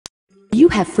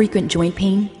have frequent joint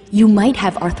pain, you might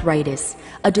have arthritis,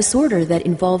 a disorder that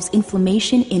involves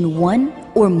inflammation in one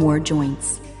or more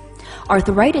joints.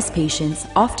 Arthritis patients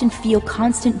often feel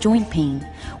constant joint pain,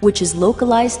 which is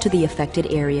localized to the affected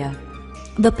area.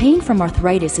 The pain from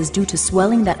arthritis is due to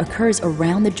swelling that occurs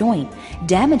around the joint,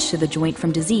 damage to the joint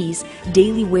from disease,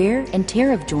 daily wear and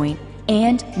tear of joint,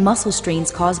 and muscle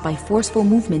strains caused by forceful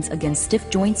movements against stiff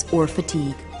joints or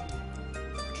fatigue.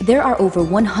 There are over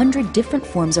 100 different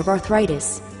forms of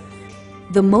arthritis.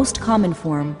 The most common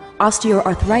form,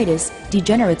 osteoarthritis,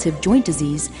 degenerative joint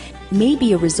disease, may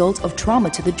be a result of trauma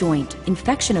to the joint,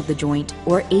 infection of the joint,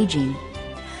 or aging.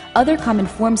 Other common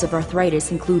forms of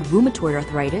arthritis include rheumatoid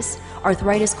arthritis,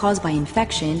 arthritis caused by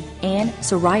infection, and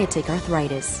psoriatic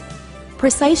arthritis.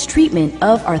 Precise treatment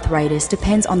of arthritis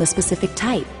depends on the specific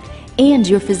type, and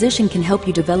your physician can help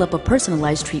you develop a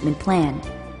personalized treatment plan.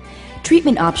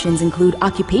 Treatment options include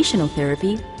occupational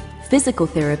therapy, physical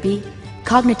therapy,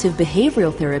 cognitive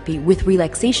behavioral therapy with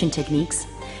relaxation techniques,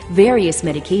 various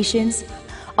medications,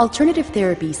 alternative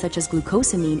therapy such as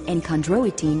glucosamine and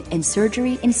chondroitin, and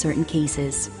surgery in certain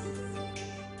cases.